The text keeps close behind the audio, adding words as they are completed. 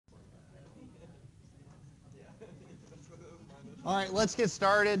All right, let's get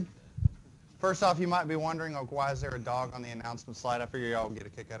started. First off, you might be wondering, oh, why is there a dog on the announcement slide? I figure y'all will get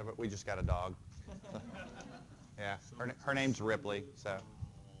a kick out of it. We just got a dog. Yeah, her name's Ripley, so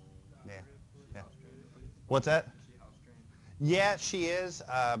yeah. What's that? Yeah, she is.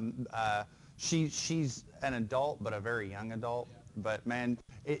 She's an adult, but a very young adult. But man,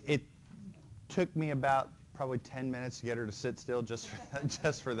 it took me about probably 10 minutes to get her to sit still just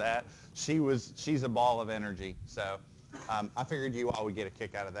for that. She's a ball of energy. So I figured you all would get a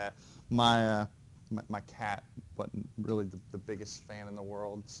kick out of that. My cat wasn't really the biggest fan in the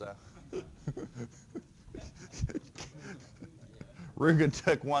world, so Rugen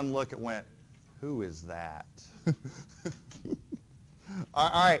took one look and went, "Who is that?" All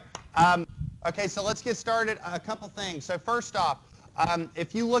right. Okay, so let's get started. A couple things. So first off,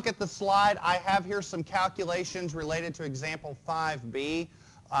 if you look at the slide, I have here some calculations related to example 5B.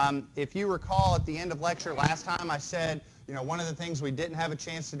 If you recall, at the end of lecture last time, I said, one of the things we didn't have a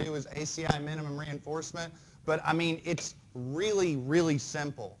chance to do was ACI minimum reinforcement. But, I mean, it's really, really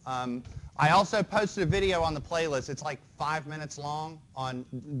simple. I also posted a video on the playlist. It's like 5 minutes long on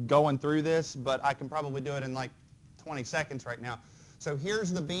going through this, but I can probably do it in like 20 seconds right now. So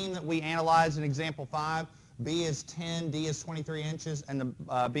here's the beam that we analyzed in example 5. B is 10, D is 23 inches, and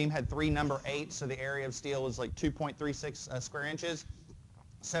the beam had 3 number 8, so the area of steel is like 2.36 square inches.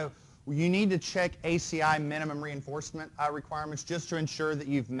 So you need to check ACI minimum reinforcement requirements just to ensure that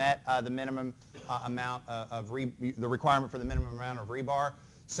you've met the minimum amount of the requirement for the minimum amount of rebar.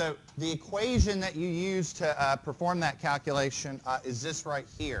 So the equation that you use to perform that calculation is this right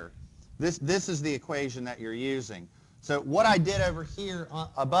here. This is the equation that you're using. So what I did over here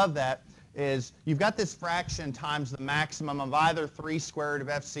above that is you've got this fraction times the maximum of either 3 square root of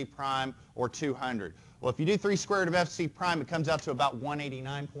FC prime or 200. Well, if you do 3 square root of FC prime, it comes out to about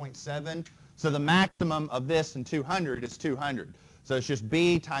 189.7. So the maximum of this and 200 is 200. So it's just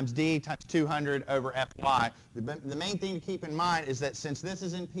B times D times 200 over Fy. The main thing to keep in mind is that since this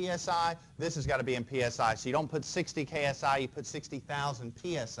is in PSI, this has got to be in PSI. So you don't put 60 KSI, you put 60,000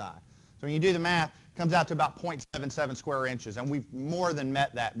 PSI. So when you do the math, it comes out to about 0.77 square inches. And we've more than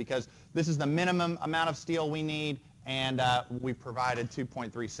met that because this is the minimum amount of steel we need, and we provided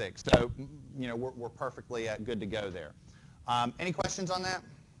 2.36. So, we're perfectly good to go there. Any questions on that?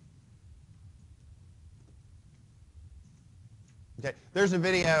 Okay, there's a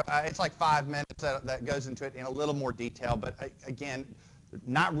video. It's like 5 minutes that goes into it in a little more detail, but again,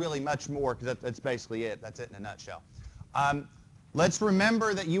 not really much more because that's basically it. That's it in a nutshell. Let's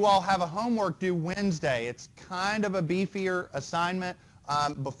remember that you all have a homework due Wednesday. It's kind of a beefier assignment.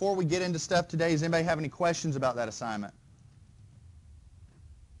 Before we get into stuff today, does anybody have any questions about that assignment?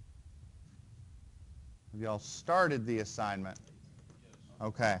 Have you all started the assignment?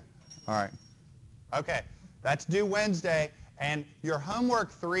 Okay. All right. Okay. That's due Wednesday. And your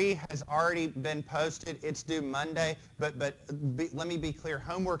homework 3 has already been posted. It's due Monday. But let me be clear.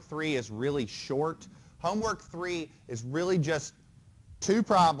 Homework 3 is really short. Homework 3 is really just 2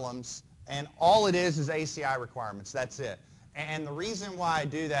 problems, and all it is ACI requirements. That's it. And the reason why I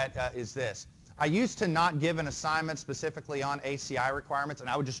do that is this. I used to not give an assignment specifically on ACI requirements, and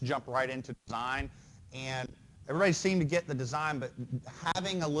I would just jump right into design. And everybody seemed to get the design, but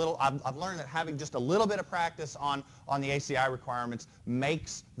having a little, I've learned that having just a little bit of practice on the ACI requirements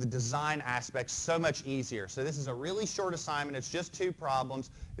makes the design aspects so much easier. So this is a really short assignment. It's just 2 problems.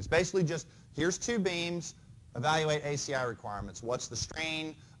 It's basically just, here's 2 beams, evaluate ACI requirements. What's the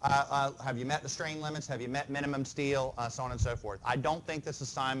strain? Have you met the strain limits? Have you met minimum steel? So on and so forth. I don't think this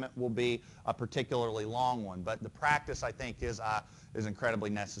assignment will be a particularly long one, but the practice, I think, is incredibly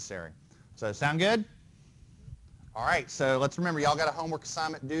necessary. So sound good? All right, so let's remember, y'all got a homework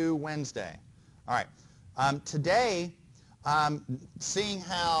assignment due Wednesday. All right. Today, seeing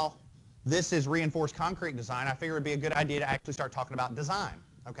how this is reinforced concrete design, I figure it would be a good idea to actually start talking about design.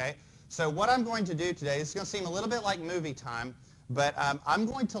 Okay? So what I'm going to do today, it's going to seem a little bit like movie time, but I'm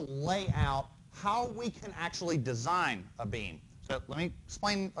going to lay out how we can actually design a beam. So let me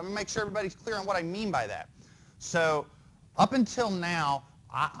explain, let me make sure everybody's clear on what I mean by that. So up until now,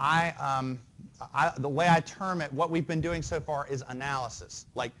 the way I term it, what we've been doing so far is analysis.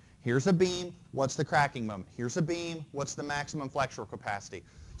 Like, here's a beam, what's the cracking moment? Here's a beam, what's the maximum flexural capacity?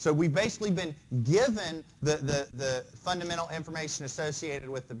 So we've basically been given the fundamental information associated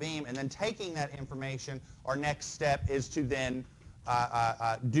with the beam, and then taking that information, our next step is to then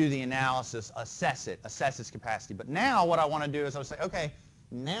do the analysis, assess its capacity. But now what I want to do is I would say, okay,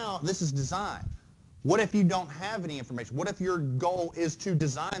 now this is design. What if you don't have any information? What if your goal is to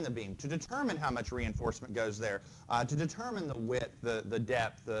design the beam, to determine how much reinforcement goes there, to determine the width, the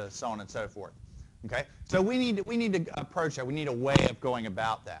depth, so on and so forth? Okay, so we need to approach that. We need a way of going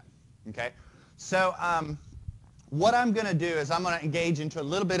about that. Okay, so what I'm going to do is I'm going to engage into a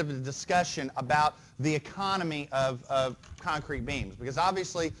little bit of a discussion about the economy of concrete beams, because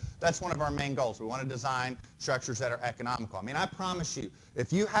obviously that's one of our main goals. We want to design structures that are economical. I mean, I promise you,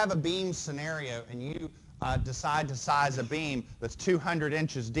 if you have a beam scenario and you decide to size a beam that's 200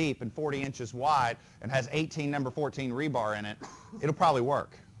 inches deep and 40 inches wide and has 18 number 14 rebar in it, it'll probably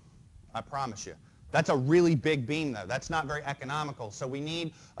work. I promise you. That's a really big beam, though. That's not very economical. So we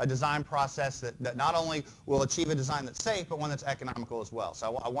need a design process that not only will achieve a design that's safe, but one that's economical as well.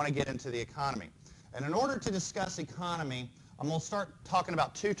 So I want to get into the economy. And in order to discuss economy, I'm going to start talking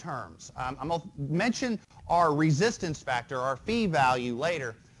about two terms. I'm going to mention our resistance factor, our phi value,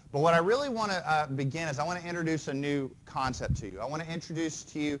 later. But what I really want to begin is I want to introduce a new concept to you. I want to introduce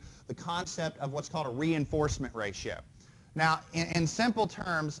to you the concept of what's called a reinforcement ratio. Now, in simple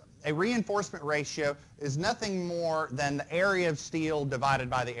terms, a reinforcement ratio is nothing more than the area of steel divided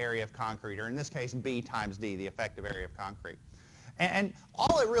by the area of concrete, or in this case, B times D, the effective area of concrete. And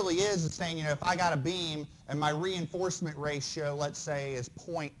all it really is saying, you know, if I got a beam and my reinforcement ratio, let's say, is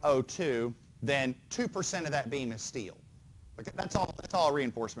 0.02, then 2% of that beam is steel. Okay, that's all a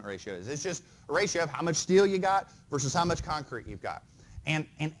reinforcement ratio is. It's just a ratio of how much steel you got versus how much concrete you've got. And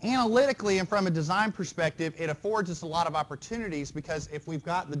analytically and from a design perspective, it affords us a lot of opportunities, because if we've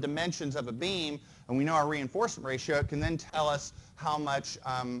got the dimensions of a beam and we know our reinforcement ratio, it can then tell us how much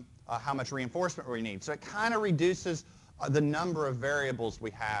reinforcement we need. So it kind of reduces the number of variables we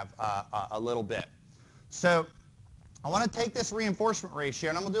have a little bit. So I want to take this reinforcement ratio,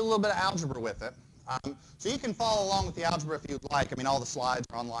 and I'm going to do a little bit of algebra with it. So you can follow along with the algebra if you'd like. I mean, all the slides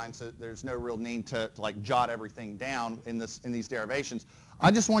are online, so there's no real need to like jot everything down in these derivations. I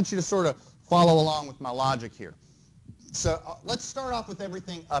just want you to sort of follow along with my logic here. So let's start off with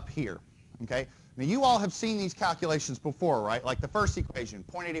everything up here. Okay. Now you all have seen these calculations before, right? Like the first equation,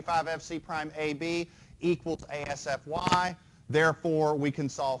 0.85 FC prime AB equals ASFY. Therefore, we can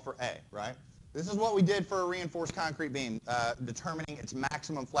solve for A, right? This is what we did for a reinforced concrete beam, determining its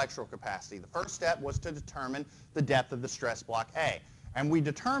maximum flexural capacity. The first step was to determine the depth of the stress block A. And we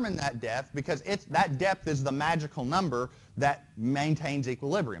determined that depth because that depth is the magical number that maintains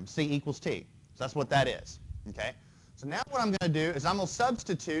equilibrium, C equals T. So that's what that is, okay? So now what I'm going to do is I'm going to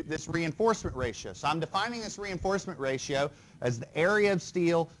substitute this reinforcement ratio. So I'm defining this reinforcement ratio as the area of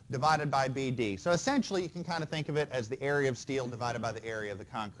steel divided by BD. So essentially, you can kind of think of it as the area of steel divided by the area of the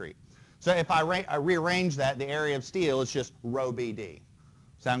concrete. So if I rearrange that, the area of steel is just rho BD.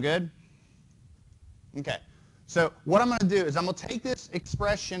 Sound good? Okay. So what I'm going to do is I'm going to take this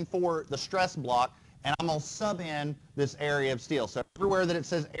expression for the stress block, and I'm going to sub in this area of steel. So everywhere that it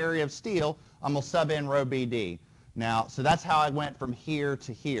says area of steel, I'm going to sub in rho BD. Now, so that's how I went from here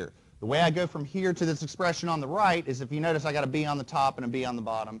to here. The way I go from here to this expression on the right is, if you notice, I got a B on the top and a B on the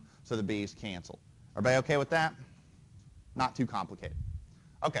bottom, so the B's cancel. Everybody okay with that? Not too complicated.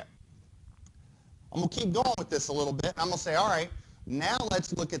 Okay. I'm going to keep going with this a little bit. I'm going to say, all right, now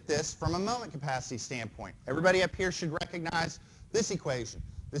let's look at this from a moment capacity standpoint. Everybody up here should recognize this equation.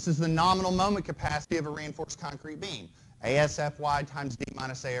 This is the nominal moment capacity of a reinforced concrete beam. ASFY times D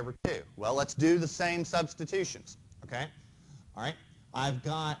minus A over 2. Well, let's do the same substitutions, okay? All right, I've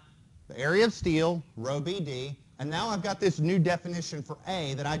got the area of steel, rho BD, and now I've got this new definition for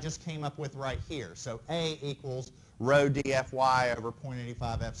A that I just came up with right here. So A equals rho DFY over 0.85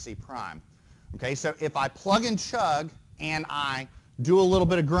 FC prime. Okay, so if I plug and chug and I do a little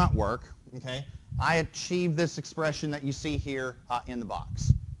bit of grunt work, okay, I achieve this expression that you see here in the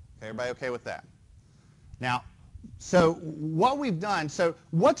box. Okay, everybody okay with that? Now, so what we've done, so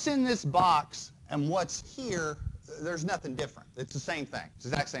what's in this box and what's here, there's nothing different. It's the same thing. It's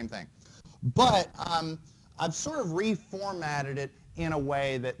the exact same thing. But I've sort of reformatted it in a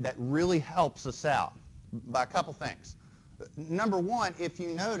way that really helps us out by a couple things. Number one, if you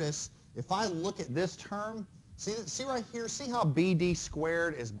notice, if I look at this term, see right here, see how BD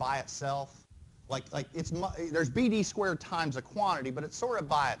squared is by itself? There's BD squared times a quantity, but it's sort of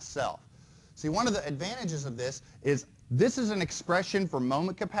by itself. See, one of the advantages of this is an expression for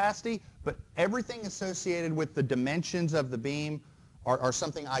moment capacity, but everything associated with the dimensions of the beam are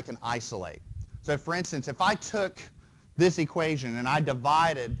something I can isolate. So for instance, if I took this equation and I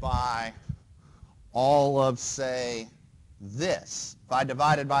divided by all of, say, this, if I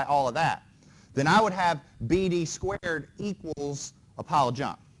divided by all of that, then I would have BD squared equals a pile of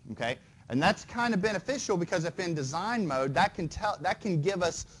junk, okay? And that's kind of beneficial, because if in design mode, that can give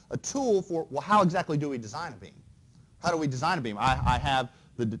us a tool for, well, how exactly do we design a beam? How do we design a beam? I have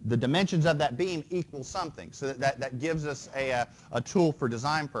the dimensions of that beam equal something, so that gives us a tool for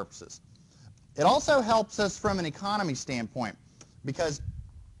design purposes. It also helps us from an economy standpoint, because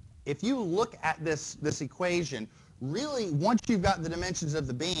if you look at this equation, really once you've got the dimensions of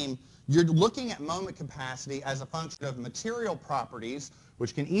the beam, you're looking at moment capacity as a function of material properties,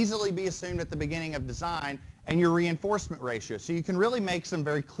 which can easily be assumed at the beginning of design, and your reinforcement ratio. So you can really make some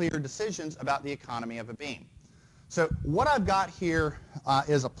very clear decisions about the economy of a beam. So what I've got here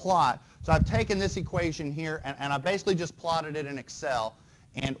is a plot. So I've taken this equation here, and I basically just plotted it in Excel.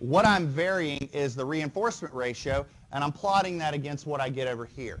 And what I'm varying is the reinforcement ratio, and I'm plotting that against what I get over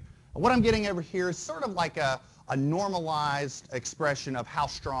here. And what I'm getting over here is sort of like a normalized expression of how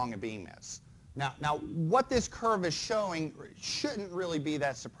strong a beam is. Now, what this curve is showing shouldn't really be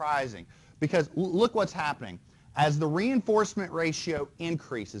that surprising, because look what's happening. As the reinforcement ratio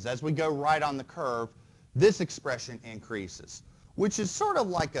increases, as we go right on the curve, this expression increases, which is sort of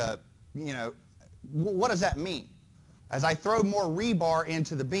like a, what does that mean? As I throw more rebar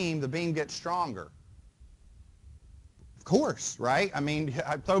into the beam gets stronger. Of course, right? I mean,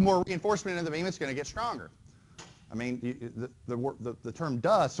 I throw more reinforcement into the beam, it's going to get stronger. I mean, the term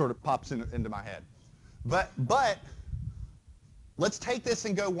 "duh" sort of pops into my head. But let's take this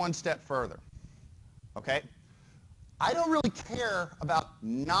and go one step further. Okay? I don't really care about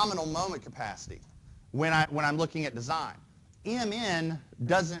nominal moment capacity when I'm looking at design. Mn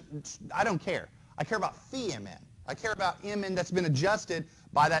doesn't, I don't care. I care about phi Mn. I care about Mn that's been adjusted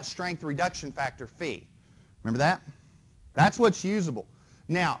by that strength reduction factor phi. Remember that? That's what's usable.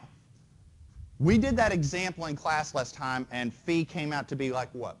 Now, we did that example in class last time, and phi came out to be like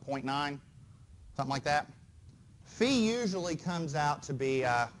what, 0.9? Something like that? Phi usually comes out to be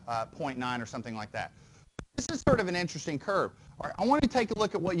 0.9 or something like that. This is sort of an interesting curve. All right, I want to take a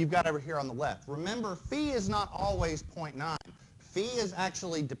look at what you've got over here on the left. Remember, phi is not always 0.9. Phi is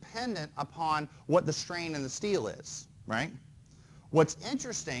actually dependent upon what the strain in the steel is, right? What's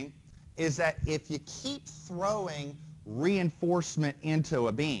interesting is that if you keep throwing reinforcement into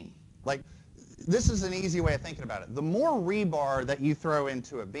a beam, like this is an easy way of thinking about it. The more rebar that you throw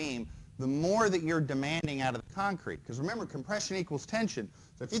into a beam, the more that you're demanding out of the concrete. Because remember, compression equals tension.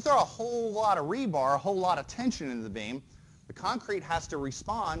 So if you throw a whole lot of rebar, a whole lot of tension into the beam, the concrete has to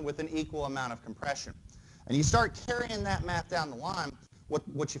respond with an equal amount of compression. And you start carrying that math down the line,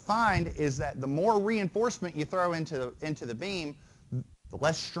 what you find is that the more reinforcement you throw into the beam, the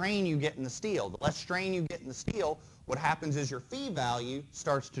less strain you get in the steel. The less strain you get in the steel, what happens is your phi value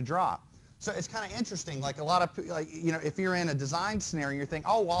starts to drop. So it's kind of interesting, like a lot of, if you're in a design scenario, you're thinking,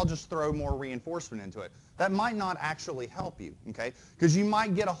 oh, well, I'll just throw more reinforcement into it. That might not actually help you, okay? Because you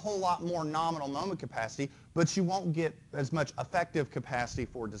might get a whole lot more nominal moment capacity, but you won't get as much effective capacity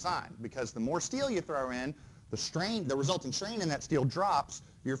for design, because the more steel you throw in, the resulting strain in that steel drops,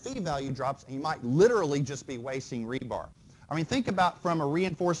 your phi value drops, and you might literally just be wasting rebar. I mean, think about from a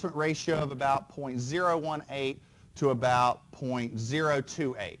reinforcement ratio of about 0.018 to about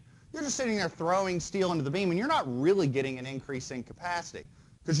 0.028. You're just sitting there throwing steel into the beam, and you're not really getting an increase in capacity,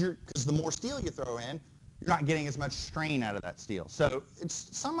 because the more steel you throw in, you're not getting as much strain out of that steel. So it's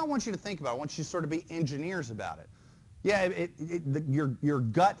something I want you to think about. I want you to sort of be engineers about it. Yeah, your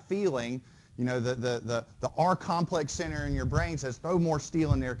gut feeling, the R complex center in your brain says throw more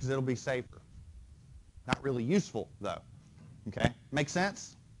steel in there because it'll be safer. Not really useful, though. Okay, make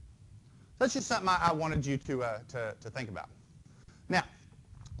sense? That's just something I wanted you to think about. Now,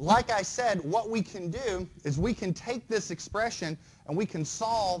 like I said, what we can do is we can take this expression and we can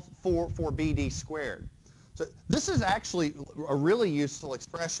solve for BD squared. So this is actually a really useful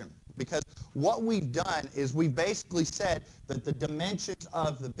expression, because what we've done is we've basically said that the dimensions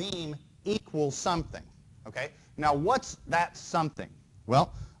of the beam equal something. Okay? Now what's that something?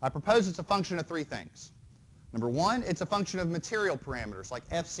 Well, I propose it's a function of three things. Number one, it's a function of material parameters like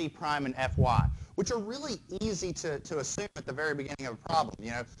FC prime and Fy, which are really easy to assume at the very beginning of a problem.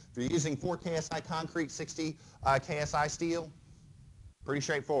 If you're using 4 KSI concrete, 60 KSI steel, pretty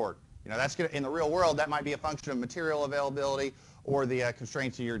straightforward. That's gonna, in the real world, that might be a function of material availability or the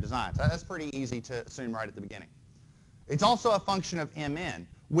constraints of your design. So that's pretty easy to assume right at the beginning. It's also a function of Mn,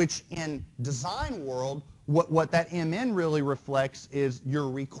 which in design world, what that Mn really reflects is your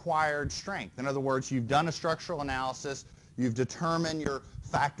required strength. In other words, you've done a structural analysis, you've determined your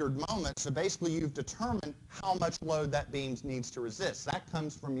factored moment, so basically you've determined how much load that beam needs to resist. That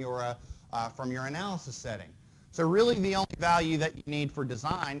comes from your analysis setting. So really the only value that you need for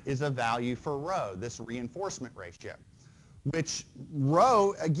design is a value for rho, this reinforcement ratio, which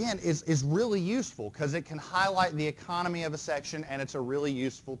rho, again, is really useful because it can highlight the economy of a section, and it's a really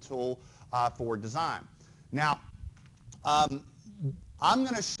useful tool for design. Now, I'm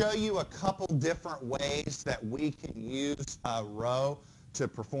going to show you a couple different ways that we can use rho to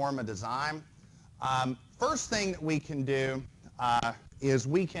perform a design. First thing that we can do is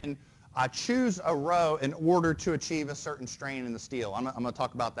we can choose a row in order to achieve a certain strain in the steel. I'm going to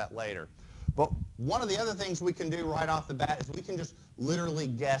talk about that later. But one of the other things we can do right off the bat is we can just literally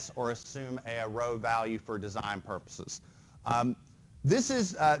guess or assume a row value for design purposes.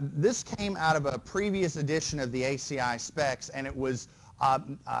 This came out of a previous edition of the ACI specs, and it was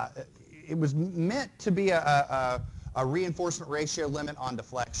meant to be a reinforcement ratio limit on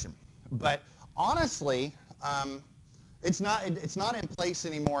deflection. But honestly, it's not in place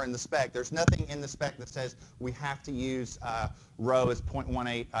anymore in the spec. There's nothing in the spec that says we have to use rho as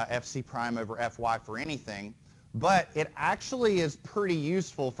 0.18 FC prime over Fy for anything, but it actually is pretty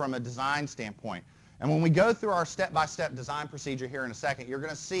useful from a design standpoint. And when we go through our step-by-step design procedure here in a second, you're going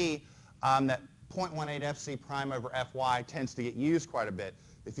to see that 0.18 FC prime over Fy tends to get used quite a bit.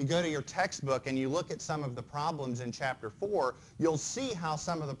 If you go to your textbook and you look at some of the problems in Chapter 4, you'll see how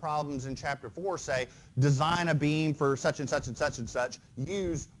some of the problems in Chapter 4 say, design a beam for such and such and such and such,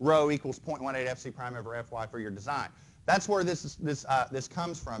 use rho equals 0.18 FC prime over Fy for your design. That's where this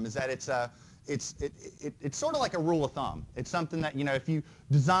comes from, is that it's sort of like a rule of thumb. It's something that, if you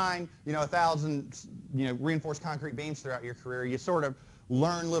design, 1,000, reinforced concrete beams throughout your career, you sort of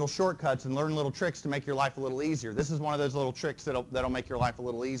learn little shortcuts and learn little tricks to make your life a little easier. This is one of those little tricks that'll make your life a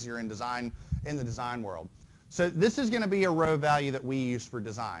little easier in the design world. So this is going to be a rho value that we use for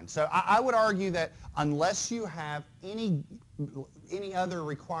design. So I would argue that unless you have any other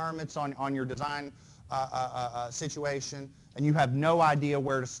requirements on your design situation and you have no idea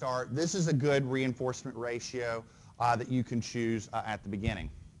where to start, this is a good reinforcement ratio that you can choose at the beginning.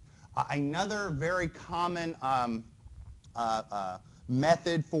 Another very common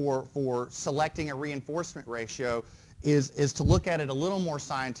method for selecting a reinforcement ratio is to look at it a little more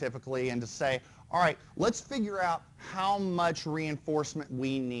scientifically and to say, all right, let's figure out how much reinforcement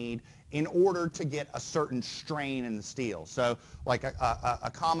we need in order to get a certain strain in the steel. So like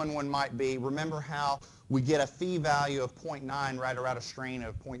a common one might be, remember how we get a phi value of 0.9 right around a strain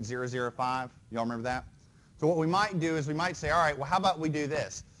of 0.005? Y'all remember that? So what we might do is we might say, all right, well, how about we do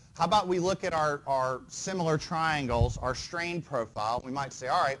this? How about we look at our similar triangles, our strain profile. We might say,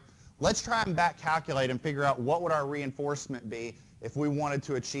 all right, let's try and back calculate and figure out what would our reinforcement be if we wanted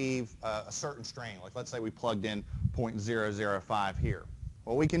to achieve a certain strain. Like let's say we plugged in 0.005 here.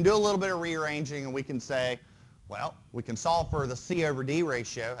 Well, we can do a little bit of rearranging and we can say, well, we can solve for the C over D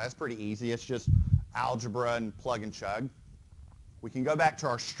ratio. That's pretty easy. It's just algebra and plug and chug. We can go back to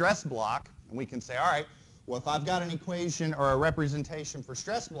our stress block and we can say, all right, well, if I've got an equation or a representation for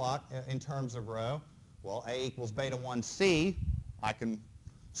stress block in terms of rho, well, A equals beta 1C. I can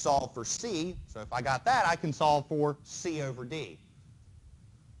solve for C. So if I got that, I can solve for C over D.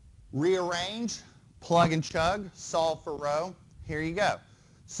 Rearrange, plug and chug, solve for rho. Here you go.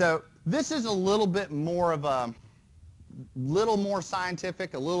 So this is a little bit more of a little more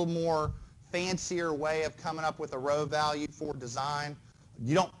scientific, a little more fancier way of coming up with a rho value for design.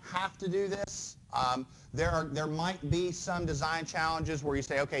 You don't have to do this. There might be some design challenges where you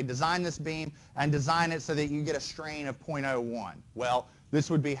say, okay, design this beam and design it so that you get a strain of 0.01. Well, this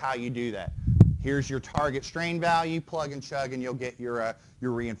would be how you do that. Here's your target strain value, plug and chug, and you'll get your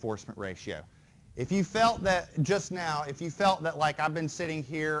reinforcement ratio. If you felt that just now, if you felt that like I've been sitting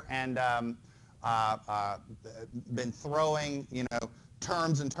here and been throwing,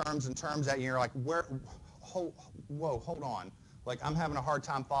 terms and terms and terms at you, you're like, whoa, hold on. Like I'm having a hard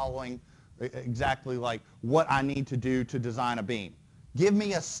time following exactly like what I need to do to design a beam. Give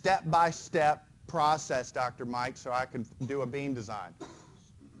me a step-by-step process, Dr. Mike, so I can do a beam design.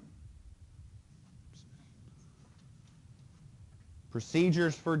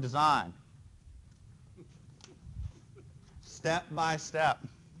 Procedures for design. Step by step.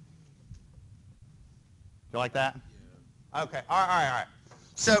 You like that? Yeah. Okay, all right.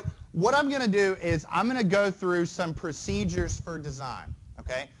 So what I'm going to do is I'm going to go through some procedures for design,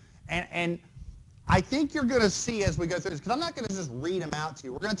 okay? And I think you're going to see as we go through this, because I'm not going to just read them out to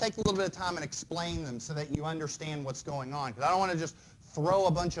you. We're going to take a little bit of time and explain them so that you understand what's going on, because I don't want to just throw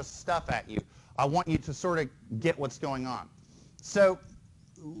a bunch of stuff at you. I want you to sort of get what's going on. So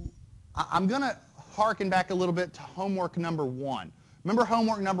I'm going to harken back a little bit to homework number 1. Remember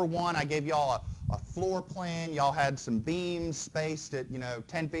homework number 1, I gave y'all a floor plan. Y'all had some beams spaced at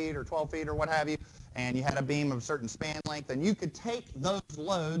 10 feet or 12 feet or what have you, and you had a beam of a certain span length, and you could take those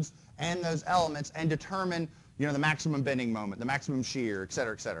loads and those elements and determine the maximum bending moment, the maximum shear, et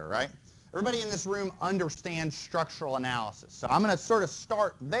cetera, right? Everybody in this room understands structural analysis. So I'm going to sort of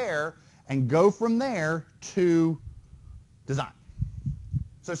start there and go from there to design.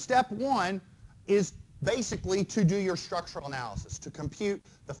 So step 1 is basically to do your structural analysis, to compute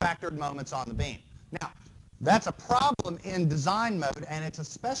the factored moments on the beam. That's a problem in design mode, and it's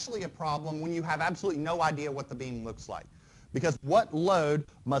especially a problem when you have absolutely no idea what the beam looks like. Because what load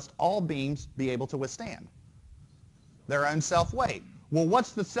must all beams be able to withstand? Their own self-weight. Well,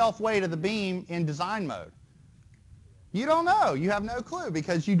 what's the self-weight of the beam in design mode? You don't know. You have no clue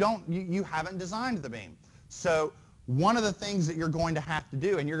because you haven't designed the beam. So one of the things that you're going to have to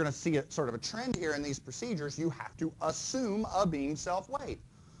do, and you're going to see a sort of a trend here in these procedures, you have to assume a beam self-weight.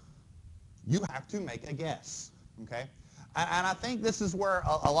 You have to make a guess, okay? And I think this is where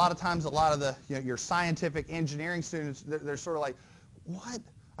a lot of times a lot of the, your scientific engineering students, they're sort of like, what?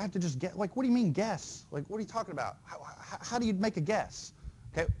 I have to just guess? Like, what do you mean guess? Like, what are you talking about? How do you make a guess?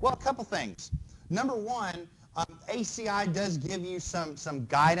 Okay, well, a couple things. Number one, ACI does give you some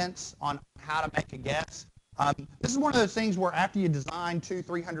guidance on how to make a guess. This is one of those things where after you design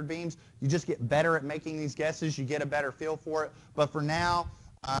 200-300 beams, you just get better at making these guesses. You get a better feel for it. But for now,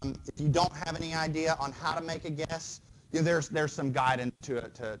 if you don't have any idea on how to make a guess, there's some guidance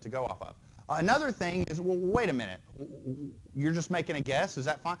to go off of. Another thing is, well, wait a minute. You're just making a guess? Is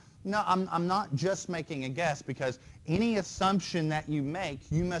that fine? No, I'm not just making a guess, because any assumption that you make,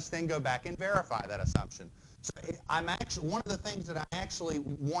 you must then go back and verify that assumption. So one of the things that I actually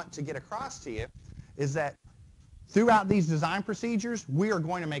want to get across to you is that throughout these design procedures, we are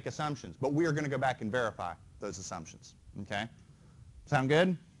going to make assumptions, but we are going to go back and verify those assumptions. Okay? Sound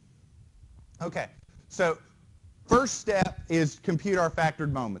good? Okay. So first step is compute our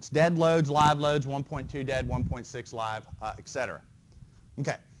factored moments. Dead loads, live loads, 1.2 dead, 1.6 live, etc.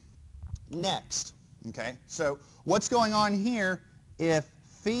 Okay. Next. Okay. So what's going on here? If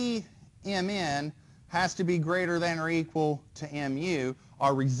phi mn has to be greater than or equal to mu,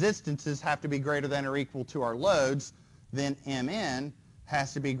 our resistances have to be greater than or equal to our loads, then mn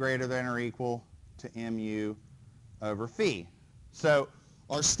has to be greater than or equal to mu over phi. So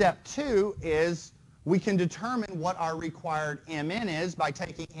our step 2 is we can determine what our required mn is by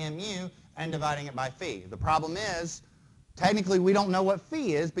taking mu and dividing it by phi. The problem is, technically we don't know what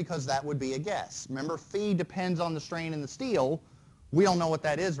phi is because that would be a guess. Remember, phi depends on the strain in the steel. We don't know what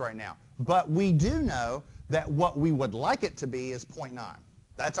that is right now. But we do know that what we would like it to be is 0.9.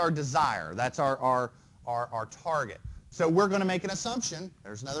 That's our desire. That's our target. So we're going to make an assumption.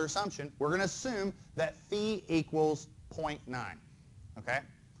 There's another assumption. We're going to assume that phi equals 0.9. Okay?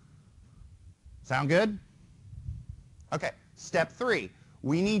 Sound good? Okay. Step 3.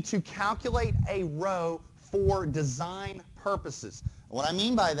 We need to calculate a rho for design purposes. What I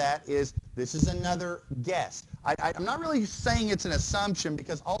mean by that is this is another guess. I'm not really saying it's an assumption,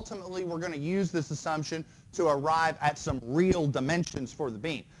 because ultimately we're going to use this assumption to arrive at some real dimensions for the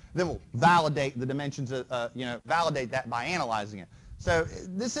beam. Then we'll validate the dimensions, validate that by analyzing it. So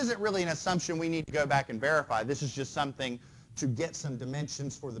this isn't really an assumption we need to go back and verify. This is just something to get some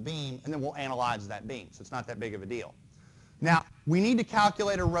dimensions for the beam, and then we'll analyze that beam. So it's not that big of a deal. Now, we need to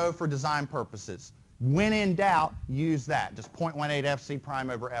calculate a rho for design purposes. When in doubt, use that. Just 0.18 FC prime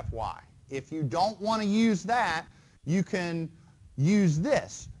over Fy. If you don't want to use that, you can use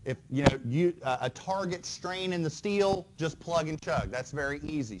this. If a target strain in the steel, just plug and chug. That's very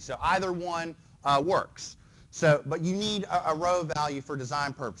easy. So either one works. So, but you need a rho value for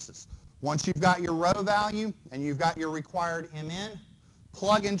design purposes. Once you've got your rho value and you've got your required Mn,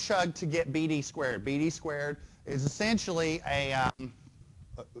 plug and chug to get BD squared. BD squared is essentially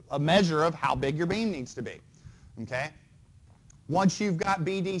a measure of how big your beam needs to be. Okay? Once you've got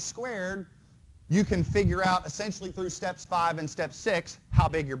BD squared, you can figure out essentially through steps 5 and step 6 how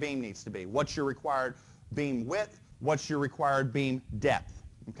big your beam needs to be. What's your required beam width? What's your required beam depth?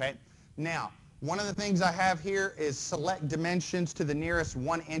 Okay? Now, one of the things I have here is select dimensions to the nearest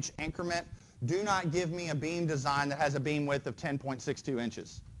 1-inch increment. Do not give me a beam design that has a beam width of 10.62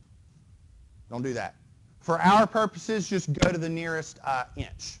 inches. Don't do that. For our purposes, just go to the nearest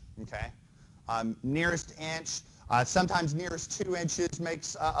inch. Okay? Nearest inch. Sometimes nearest 2 inches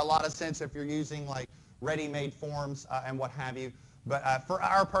makes a lot of sense if you're using like ready-made forms and what have you. But for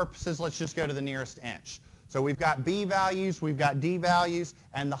our purposes, let's just go to the nearest inch. So we've got B values, we've got D values,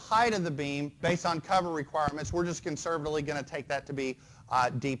 and the height of the beam, based on cover requirements, we're just conservatively going to take that to be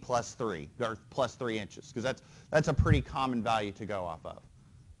D plus 3, or plus 3 inches, because that's a pretty common value to go off of.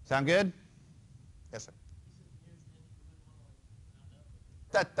 Sound good? Yes, sir.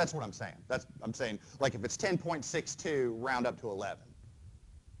 That's what I'm saying. I'm saying, like, if it's 10.62, round up to 11.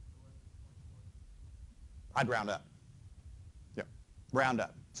 I'd round up. Yeah, round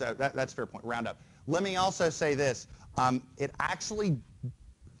up. So that's a fair point. Round up. Let me also say this. It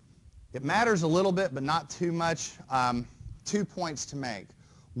matters a little bit, but not too much. 2 points to make.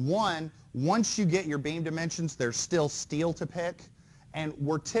 One, once you get your beam dimensions, there's still steel to pick. And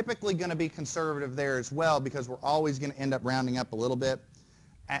we're typically going to be conservative there as well because we're always going to end up rounding up a little bit.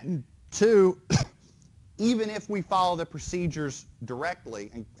 And two, even if we follow the procedures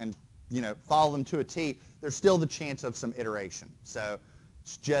directly and follow them to a T, there's still the chance of some iteration. So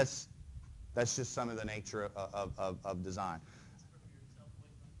that's just some of the nature of design.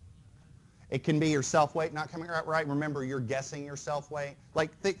 It can be your self-weight not coming out right. Remember, you're guessing your self-weight.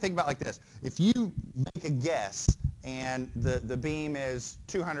 Like, think about it like this. If you make a guess and the beam is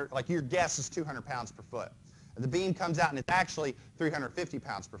 200, like your guess is 200 pounds per foot. The beam comes out and it's actually 350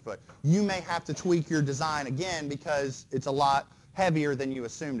 pounds per foot. You may have to tweak your design again because it's a lot heavier than you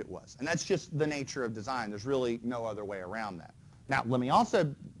assumed it was. And that's just the nature of design. There's really no other way around that. Now, let me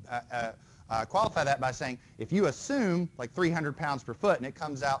also qualify that by saying if you assume like 300 pounds per foot and it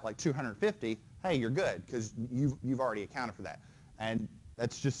comes out like 250, hey, you're good because you've already accounted for that. And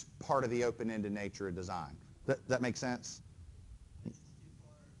that's just part of the open-ended nature of design. That makes sense?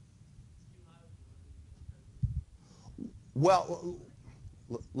 Well,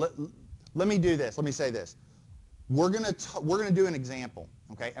 let me do this. Let me say this. We're gonna do an example,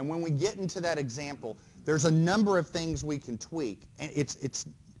 okay? And when we get into that example, there's a number of things we can tweak, and it's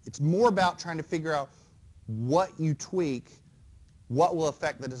more about trying to figure out what you tweak, what will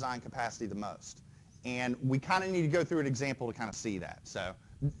affect the design capacity the most. And we kind of need to go through an example to kind of see that. So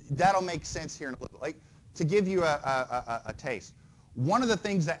that'll make sense here in a little bit. Like, to give you a taste. One of the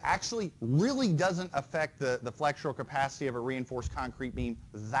things that actually really doesn't affect the flexural capacity of a reinforced concrete beam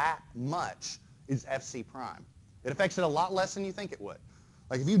that much is FC prime. It affects it a lot less than you think it would.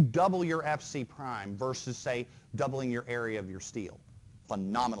 Like if you double your FC prime versus, say, doubling your area of your steel,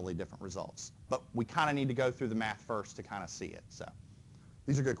 phenomenally different results. But we kind of need to go through the math first to kind of see it. So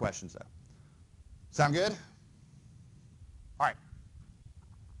these are good questions, though. Sound good? All right.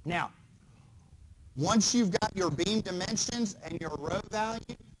 Now, once you've got your beam dimensions and your rho value,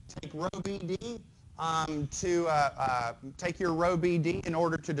 take rho BD take your rho BD in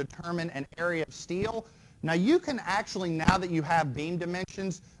order to determine an area of steel. Now you can actually, now that you have beam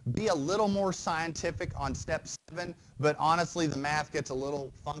dimensions, be a little more scientific on step 7, but honestly the math gets a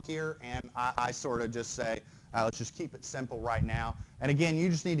little funkier and I sort of just say, let's just keep it simple right now. And again, you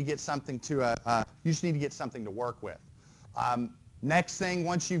just need to get something to work with. Next thing,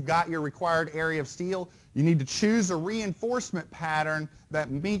 once you've got your required area of steel, you need to choose a reinforcement pattern that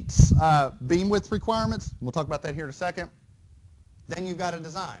meets beam width requirements. We'll talk about that here in a second. Then you've got a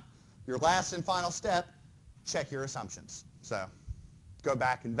design. Your last and final step, check your assumptions. So go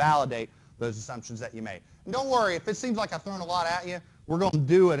back and validate those assumptions that you made. And don't worry, if it seems like I've thrown a lot at you, we're going to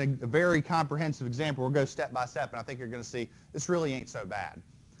do a very comprehensive example. We'll go step by step, and I think you're going to see this really ain't so bad.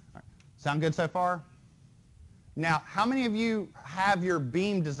 All right. Sound good so far? Now, how many of you have your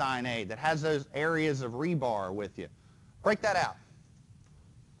beam design aid that has those areas of rebar with you? Break that out.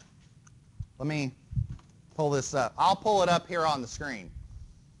 Let me pull this up. I'll pull it up here on the screen.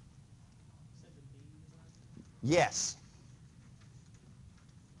 Yes.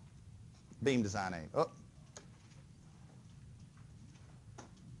 Beam design aid. Oh.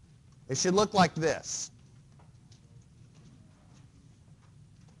 It should look like this.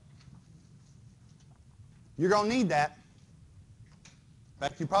 You're going to need that. In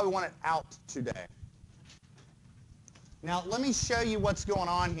fact, you probably want it out today. Now, let me show you what's going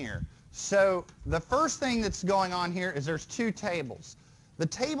on here. So the first thing that's going on here is there's two tables. The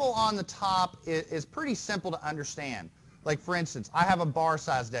table on the top is pretty simple to understand. Like, for instance, I have a bar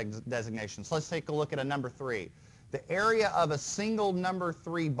size designation. So let's take a look at a number 3. The area of a single number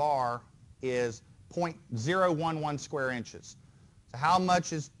 3 bar is 0.011 square inches. So how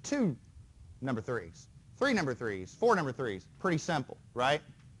much is 2 number 3s? 3 number 3s, 4 number 3s, pretty simple, right?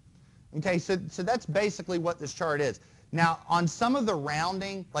 Okay, so that's basically what this chart is. Now, on some of the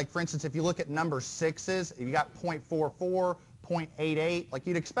rounding, like for instance, if you look at number 6s, you got 0.44, 0.88, like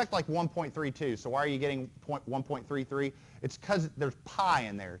you'd expect like 1.32. So why are you getting 1.33? It's because there's pi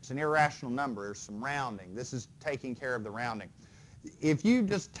in there. It's an irrational number. There's some rounding. This is taking care of the rounding. If you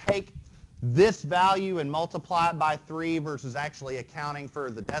just take this value and multiply it by 3 versus actually accounting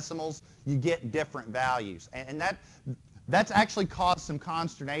for the decimals, you get different values. And that's actually caused some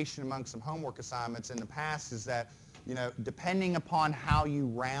consternation among some homework assignments in the past, is that, you know, depending upon how you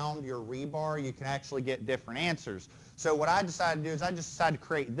round your rebar, you can actually get different answers. So what I decided to do is I just decided to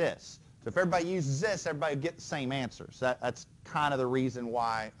create this. So if everybody uses this, everybody would get the same answers. That's kind of the reason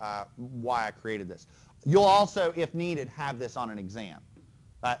why I created this. You'll also, if needed, have this on an exam.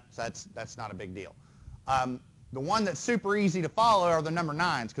 So that's not a big deal. The one that's super easy to follow are the number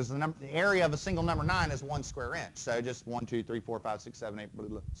 9s, because the area of a single number 9 is 1 square inch. So just 1, 2, 3, 4, 5, 6, 7, 8, blah,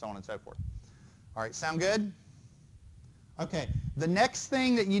 blah, blah, so on and so forth. All right, sound good? Okay, the next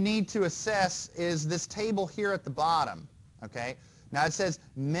thing that you need to assess is this table here at the bottom. Okay, now it says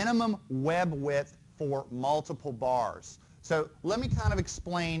minimum web width for multiple bars. So let me kind of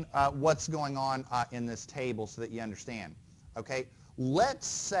explain what's going on in this table so that you understand. Okay, let's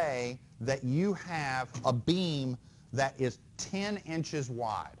say that you have a beam that is 10 inches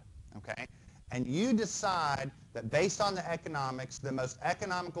wide. Okay, and you decide that based on the economics, the most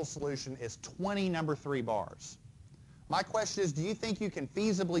economical solution is 20 number 3 bars. My question is, do you think you can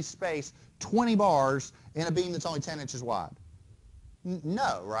feasibly space 20 bars in a beam that's only 10 inches wide?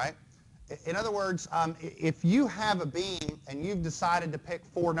 No, right? In other words, if you have a beam and you've decided to pick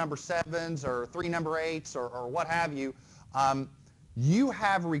 4 number 7s or 3 number 8s or what have you, you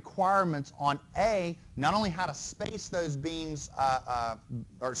have requirements on A, not only how to space those beams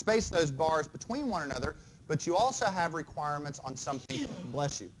or space those bars between one another, but you also have requirements on something,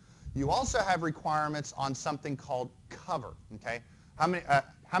 bless you, you also have requirements on something called cover, okay? How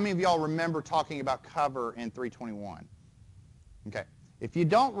many of y'all remember talking about cover in 321? Okay. If you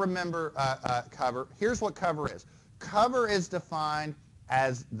don't remember cover, here's what cover is. Cover is defined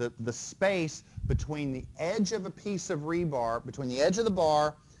as the space between the edge of a piece of rebar, between the edge of the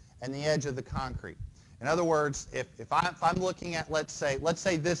bar and the edge of the concrete. In other words, if I'm looking at, let's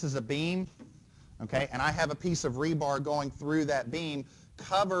say this is a beam, okay, and I have a piece of rebar going through that beam,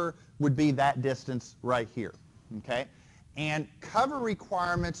 cover would be that distance right here, okay? And cover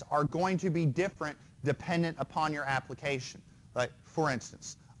requirements are going to be different dependent upon your application. Like, for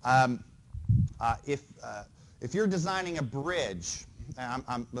instance, if you're designing a bridge,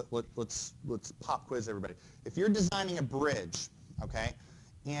 let's pop quiz everybody. If you're designing a bridge, okay,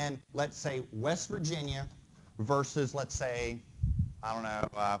 in, let's say, West Virginia versus, let's say, I don't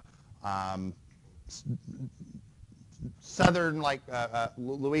know, southern, like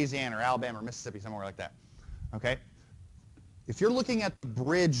Louisiana or Alabama or Mississippi, somewhere like that, okay? If you're looking at the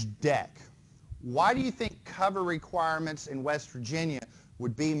bridge deck, why do you think cover requirements in West Virginia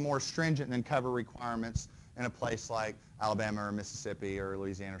would be more stringent than cover requirements in a place like Alabama or Mississippi or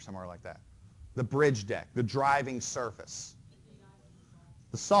Louisiana or somewhere like that? The bridge deck, the driving surface.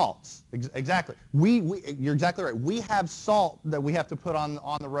 The salts, exactly. You're exactly right. We have salt that we have to put on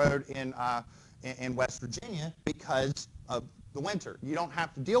the road in West Virginia because of the winter. You don't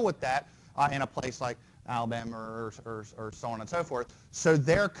have to deal with that in a place like Alabama or so on and so forth. So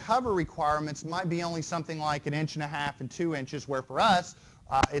their cover requirements might be only something like 1.5 inches and 2 inches, where for us,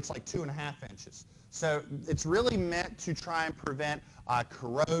 it's like 2.5 inches. So it's really meant to try and prevent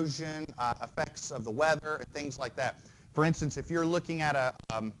corrosion, effects of the weather, and things like that. For instance, if you're looking at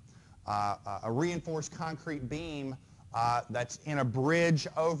a reinforced concrete beam that's in a bridge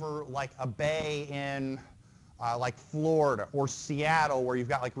over like a bay in like Florida or Seattle, where you've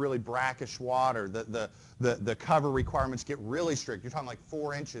got like really brackish water, the cover requirements get really strict. You're talking like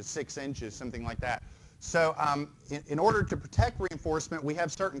 4 inches, 6 inches, something like that. So in order to protect reinforcement, we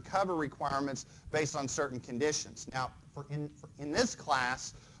have certain cover requirements based on certain conditions. Now, in this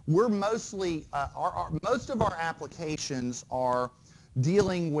class, we're mostly, most of our applications are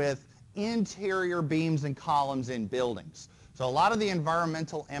dealing with interior beams and columns in buildings. So a lot of the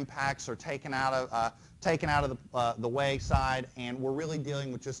environmental impacts are taken out of the way side, and we're really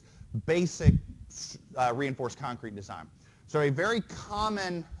dealing with just basic reinforced concrete design. So a very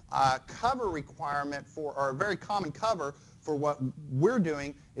common cover requirement or a very common cover for what we're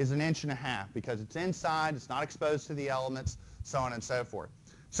doing is 1.5 inches because it's inside, it's not exposed to the elements, so on and so forth.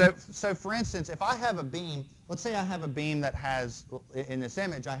 So for instance, if I have a beam, let's say I have a beam that has, in this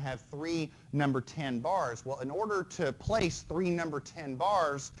image, I have 3 number 10 bars. Well, in order to place 3 number 10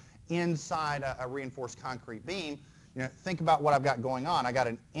 bars inside a reinforced concrete beam, think about what I've got going on. I got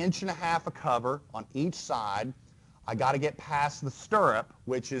 1.5 inches of cover on each side. I got to get past the stirrup,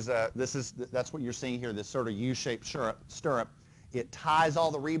 which is that's what you're seeing here, this sort of U-shaped stirrup. It ties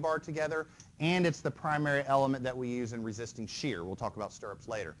all the rebar together, and it's the primary element that we use in resisting shear. We'll talk about stirrups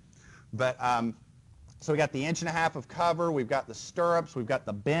later. But so we got the 1.5 inches of cover, we've got the stirrups, we've got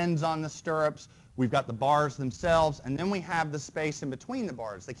the bends on the stirrups, we've got the bars themselves, and then we have the space in between the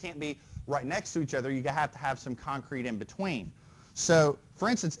bars. They can't be right next to each other. You have to have some concrete in between. So, for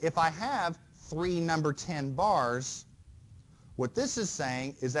instance, if I have 3 number 10 bars, what this is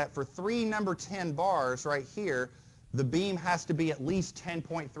saying is that for 3 number 10 bars right here, the beam has to be at least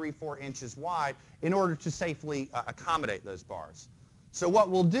 10.34 inches wide in order to safely accommodate those bars. So what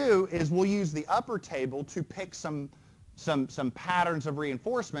we'll do is we'll use the upper table to pick some patterns of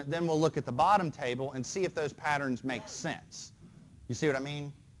reinforcement. Then we'll look at the bottom table and see if those patterns make sense. You see what I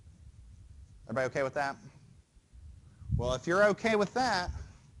mean? Everybody okay with that? Well, if you're okay with that,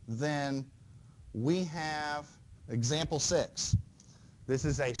 then we have Example 6. This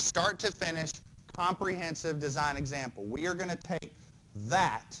is a start to finish comprehensive design example. We are going to take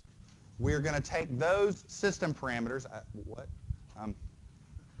that. We're going to take those system parameters.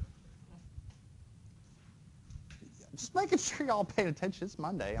 Just making sure y'all paid attention. It's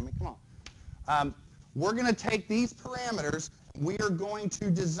Monday. I mean, come on. We're going to take these parameters. We are going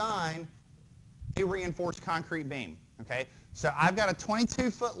to design a reinforced concrete beam. Okay? So I've got a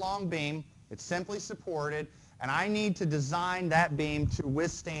 22-foot long beam. It's simply supported. And I need to design that beam to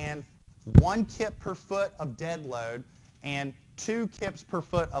withstand 1 kip per foot of dead load and 2 kips per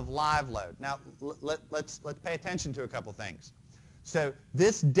foot of live load. Now, let's pay attention to a couple things. So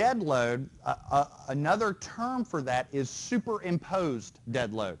this dead load, another term for that is superimposed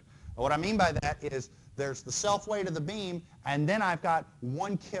dead load. What I mean by that is there's the self-weight of the beam, and then I've got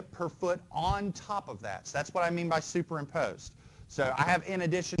 1 kip per foot on top of that. So that's what I mean by superimposed. So I have in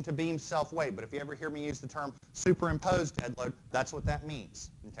addition to beam self-weight, but if you ever hear me use the term superimposed dead load, that's what that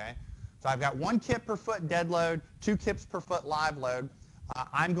means. Okay? So I've got 1 kip per foot dead load, 2 kips per foot live load.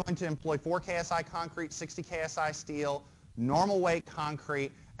 I'm going to employ 4 KSI concrete, 60 KSI steel, normal weight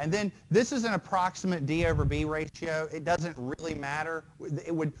concrete, and then this is an approximate D over B ratio. It doesn't really matter.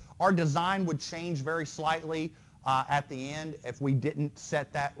 Our design would change very slightly at the end if we didn't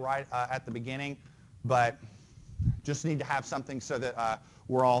set that right at the beginning, but just need to have something so that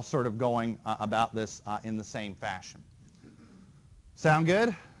we're all sort of going about this in the same fashion. Sound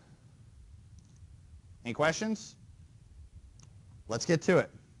good? Any questions? Let's get to it.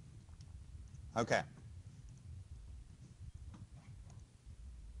 Okay.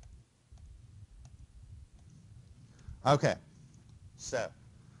 Okay. So,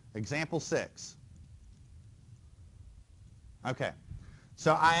 example 6. Okay.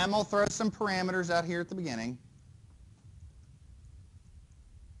 So I am going to throw some parameters out here at the beginning.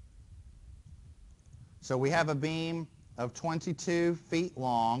 So we have a beam of 22 feet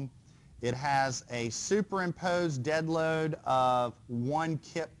long. It has a superimposed dead load of 1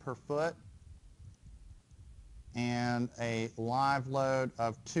 kip per foot and a live load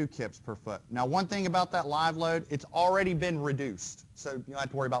of 2 kips per foot. Now, one thing about that live load, it's already been reduced. So you don't have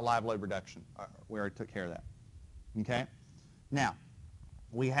to worry about live load reduction. We already took care of that. Okay? Now,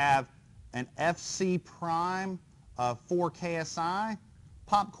 we have an FC prime of 4 KSI.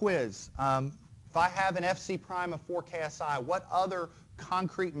 Pop quiz. If I have an FC prime of 4 KSI, what other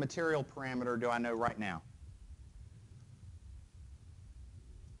concrete material parameter do I know right now?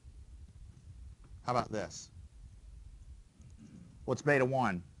 How about this? What's beta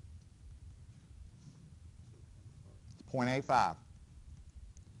 1? It's 0.85.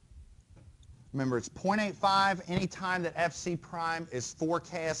 Remember, it's 0.85 anytime that FC prime is 4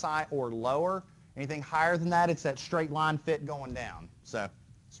 KSI or lower. Anything higher than that, it's that straight line fit going down. So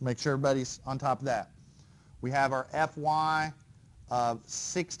just make sure everybody's on top of that. We have our FY of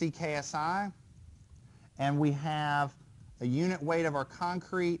 60 KSI, and we have a unit weight of our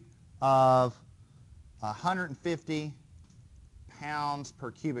concrete of 150 pounds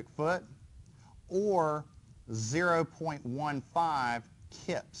per cubic foot, or 0.15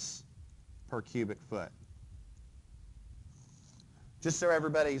 kips per cubic foot. Just so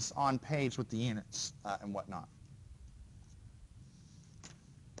everybody's on page with the units and whatnot.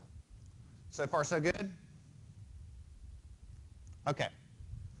 So far, so good? Okay.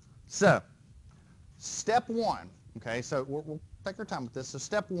 So, step 1. Okay, so we'll take our time with this. So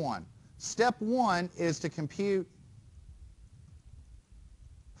step 1. Step 1 is to compute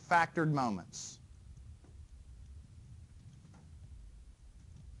factored moments.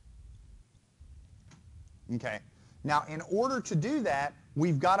 Okay. Now, in order to do that,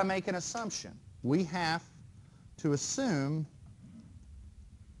 we've got to make an assumption. We have to assume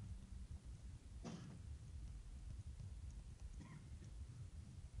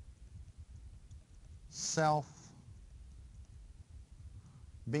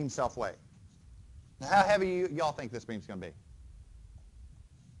beam self-weight. Now, how heavy y'all think this beam's going to be?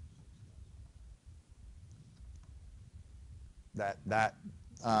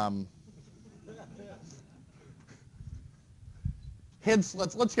 Heads,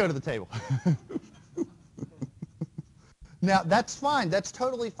 let's go to the table. Now, that's fine. That's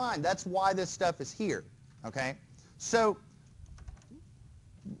totally fine. That's why this stuff is here. Okay? So,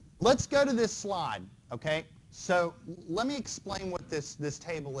 let's go to this slide. Okay? So, let me explain what this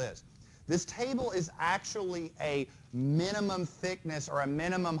table is. This table is actually a minimum thickness or a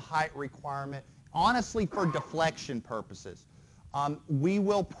minimum height requirement, honestly, for deflection purposes. We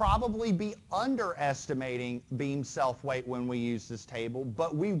will probably be underestimating beam self-weight when we use this table,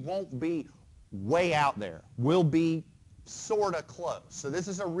 but we won't be way out there. We'll be sort of close. So this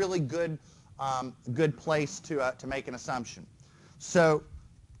is a really good good place to make an assumption. So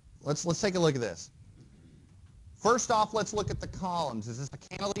let's take a look at this. First off, let's look at the columns. Is this a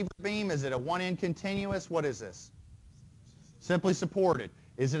cantilever beam? Is it a one-end continuous? What is this? Simply supported.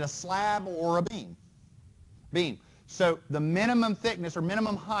 Is it a slab or a beam? Beam. So the minimum thickness or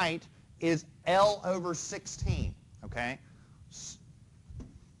minimum height is L over 16. Okay?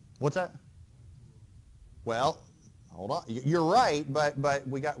 What's that? Well, hold on. You're right, but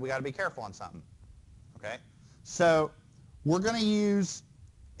we got to be careful on something. Okay? So we're going to use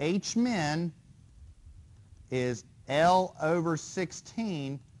H min is L over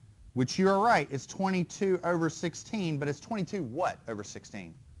 16, which you are right, is 22 over 16, but it's 22 what over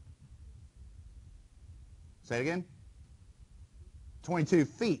 16? Say it again. 22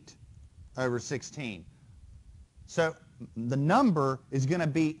 feet over 16. So the number is going to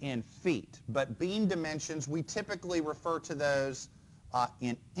be in feet, but beam dimensions, we typically refer to those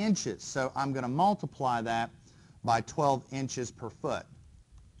in inches. So I'm going to multiply that by 12 inches per foot.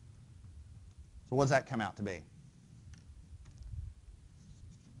 So what does that come out to be?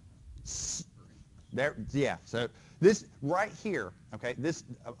 There, yeah, so this right here, okay, this,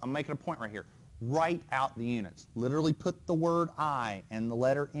 I'm making a point right here. Write out the units. Literally put the word I and the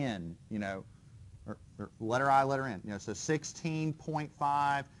letter N, you know, or letter I, letter N. You know, so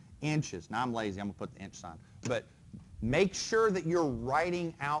 16.5 inches. Now I'm lazy, I'm going to put the inch sign. But make sure that you're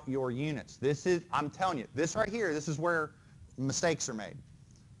writing out your units. This is, I'm telling you, this right here, this is where mistakes are made.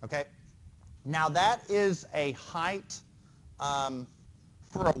 Okay? Now that is a height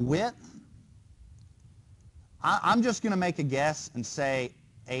for a width. I'm just going to make a guess and say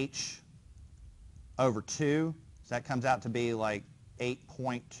H over 2. So that comes out to be like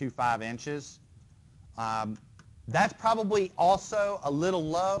 8.25 inches. That's probably also a little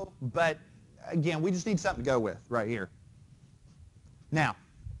low, but again, we just need something to go with right here. Now,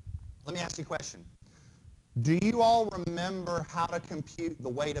 let me ask you a question. Do you all remember how to compute the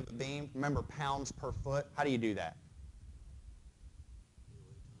weight of a beam? Remember pounds per foot? How do you do that?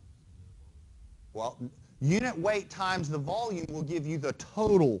 Well, unit weight times the volume will give you the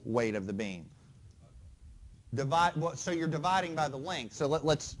total weight of the beam. So you're dividing by the length. So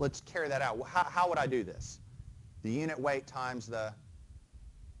let's carry that out. How would I do this? The unit weight times the...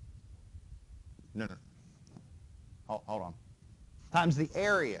 No. Hold on. Times the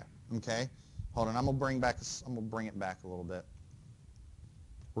area. Okay. Hold on. I'm gonna bring it back a little bit.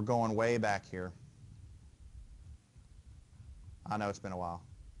 We're going way back here. I know it's been a while.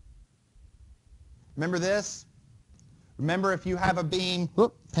 Remember this? Remember if you have a beam,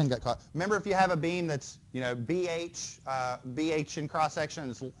 whoop, pen got caught. Remember if you have a beam that's, you know, BH in cross section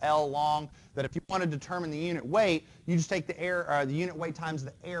is L long, that if you want to determine the unit weight, you just take the unit weight times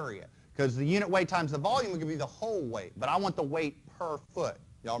the area, because the unit weight times the volume will give you the whole weight, but I want the weight per foot.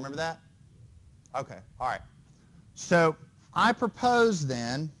 Y'all remember that? Okay, all right. So I propose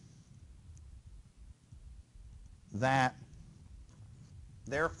then that,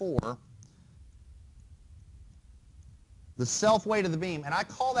 therefore, the self-weight of the beam, and I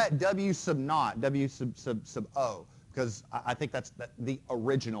call that W sub naught, W sub O, because I think that's the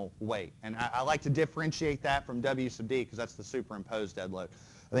original weight. And I like to differentiate that from W sub D because that's the superimposed dead load.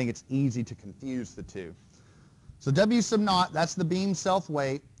 I think it's easy to confuse the two. So W sub naught, that's the beam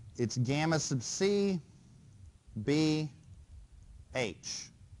self-weight. It's gamma sub C, B, H.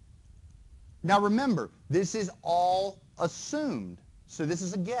 Now remember, this is all assumed. So this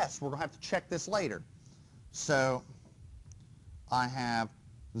is a guess. We're going to have to check this later. So I have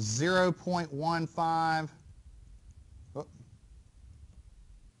 0.15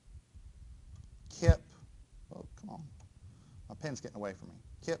 kip, oh come on, my pen's getting away from me,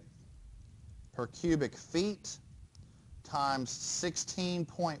 kip per cubic feet times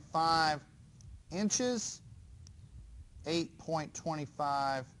 16.5 inches,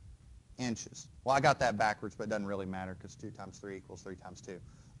 8.25 inches. Well, I got that backwards, but it doesn't really matter because 2 times 3 equals 3 times 2.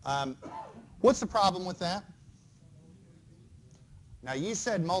 What's the problem with that? Now, you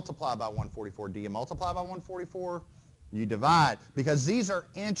said multiply by 144. Do you multiply by 144? You divide, because these are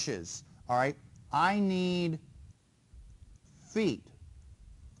inches, all right? I need feet.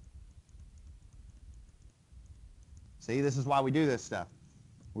 See, this is why we do this stuff.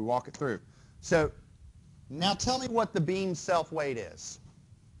 We walk it through. So, now tell me what the beam self-weight is.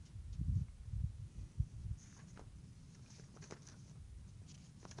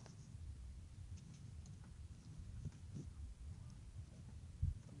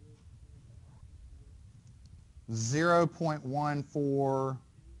 .142.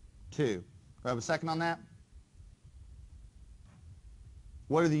 Do I have a second on that?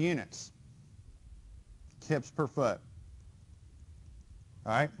 What are the units? Kips per foot.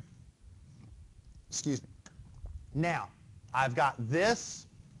 All right? Excuse me. Now, I've got this.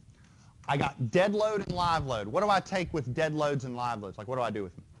 I got dead load and live load. What do I take with dead loads and live loads? Like, what do I do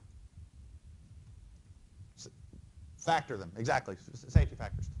with them? Factor them, exactly, safety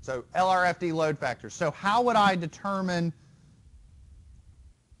factors. So LRFD load factors. So how would I determine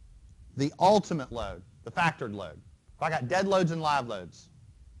the ultimate load, the factored load? If I got dead loads and live loads.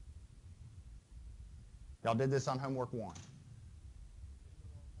 Y'all did this on homework 1.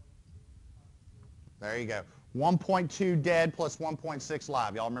 There you go. 1.2 dead plus 1.6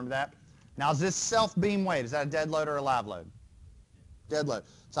 live. Y'all remember that? Now, is this self-beam weight? Is that a dead load or a live load? Dead load.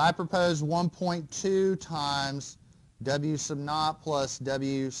 So I propose 1.2 times W sub naught plus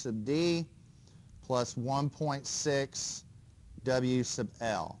W sub D plus 1.6 W sub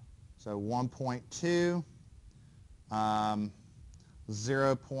L. So 1.2,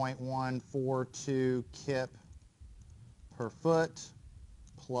 0.142 kip per foot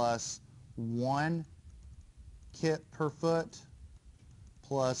plus 1 kip per foot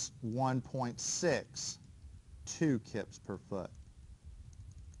plus 1.6, 2 kips per foot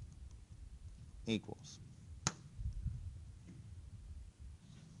equals.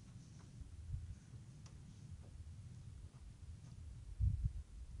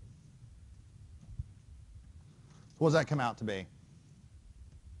 What does that come out to be?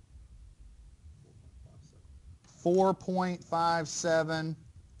 4.57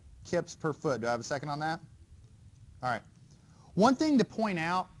 kips per foot. Do I have a second on that? All right. One thing to point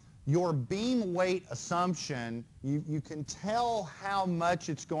out, your beam weight assumption, you can tell how much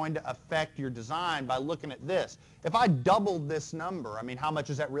it's going to affect your design by looking at this. If I doubled this number, I mean, how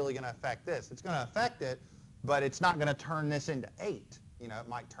much is that really going to affect this? It's going to affect it, but it's not going to turn this into 8. You know, it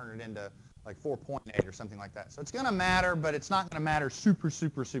might turn it into like 4.8 or something like that. So it's going to matter, but it's not going to matter super,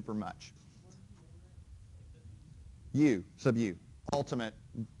 super, super much. U, sub U, ultimate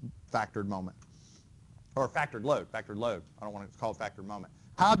factored moment. Or factored load. I don't want to call it factored moment.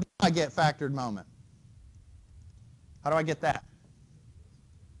 How do I get factored moment? How do I get that?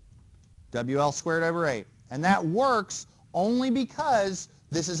 WL squared over 8. And that works only because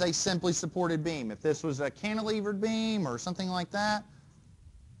this is a simply supported beam. If this was a cantilevered beam or something like that,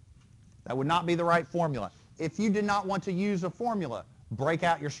 that would not be the right formula. If you did not want to use a formula, break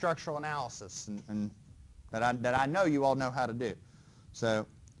out your structural analysis and that I know you all know how to do. So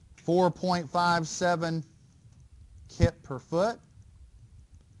 4.57 kip per foot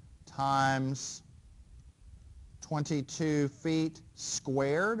times 22 feet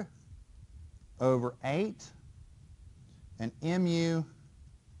squared over 8. And MU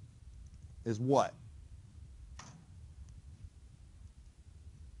is what?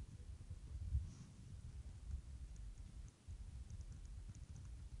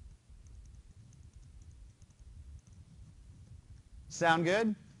 Sound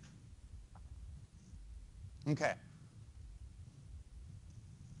good? Okay.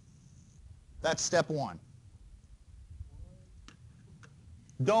 That's step 1.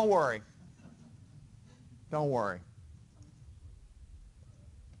 Don't worry. Don't worry.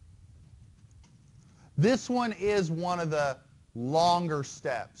 This one is one of the longer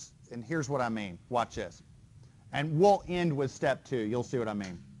steps. And here's what I mean. Watch this. And we'll end with step 2. You'll see what I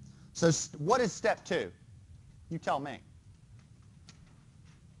mean. So what is step 2? You tell me.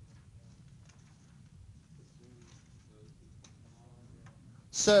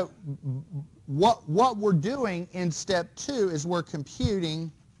 So what we're doing in step 2 is we're computing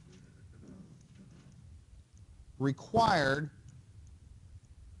required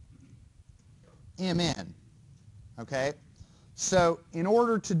MN. Okay? So in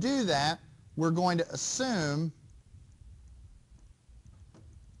order to do that, we're going to assume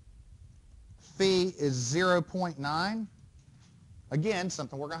phi is 0.9. Again,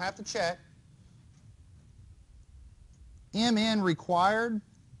 something we're going to have to check. MN required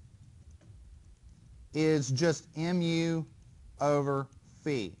is just MU over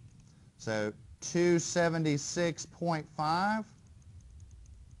phi. So 276.5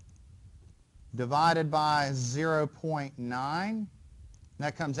 divided by 0.9.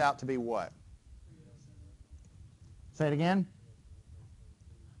 That comes out to be what? Say it again.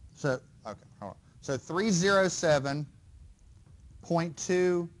 So, okay, hold on. So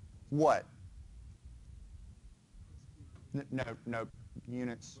 307.2 what? No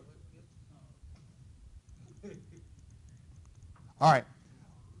units. All right.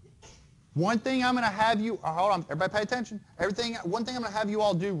 One thing I'm going to have you, hold on, everybody pay attention. One thing I'm going to have you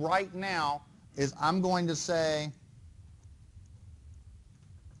all do right now is I'm going to say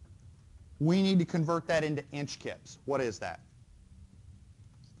we need to convert that into inch kips. What is that?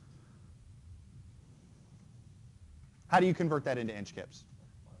 How do you convert that into inch kips?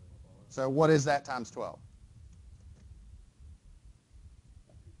 So what is that times 12?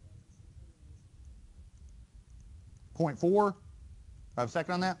 .4. I have a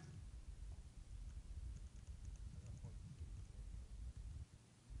second on that?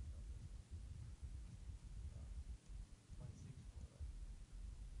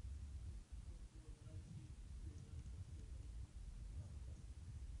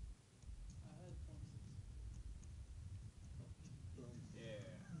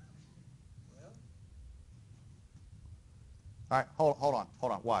 All right, hold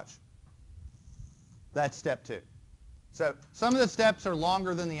on, watch. That's step 2. So some of the steps are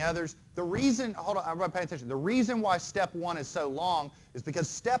longer than the others. The reason, hold on, everybody pay attention. The reason why step 1 is so long is because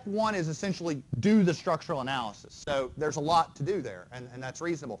step 1 is essentially do the structural analysis. So there's a lot to do there, and that's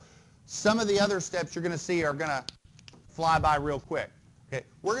reasonable. Some of the other steps you're going to see are going to fly by real quick. Okay,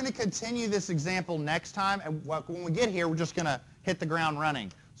 we're going to continue this example next time, and when we get here, we're just going to hit the ground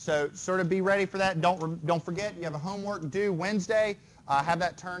running. So sort of be ready for that. Don't forget, you have a homework due Wednesday. Have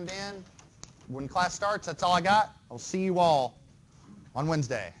that turned in. When class starts, that's all I got. I'll see you all on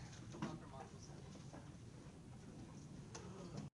Wednesday.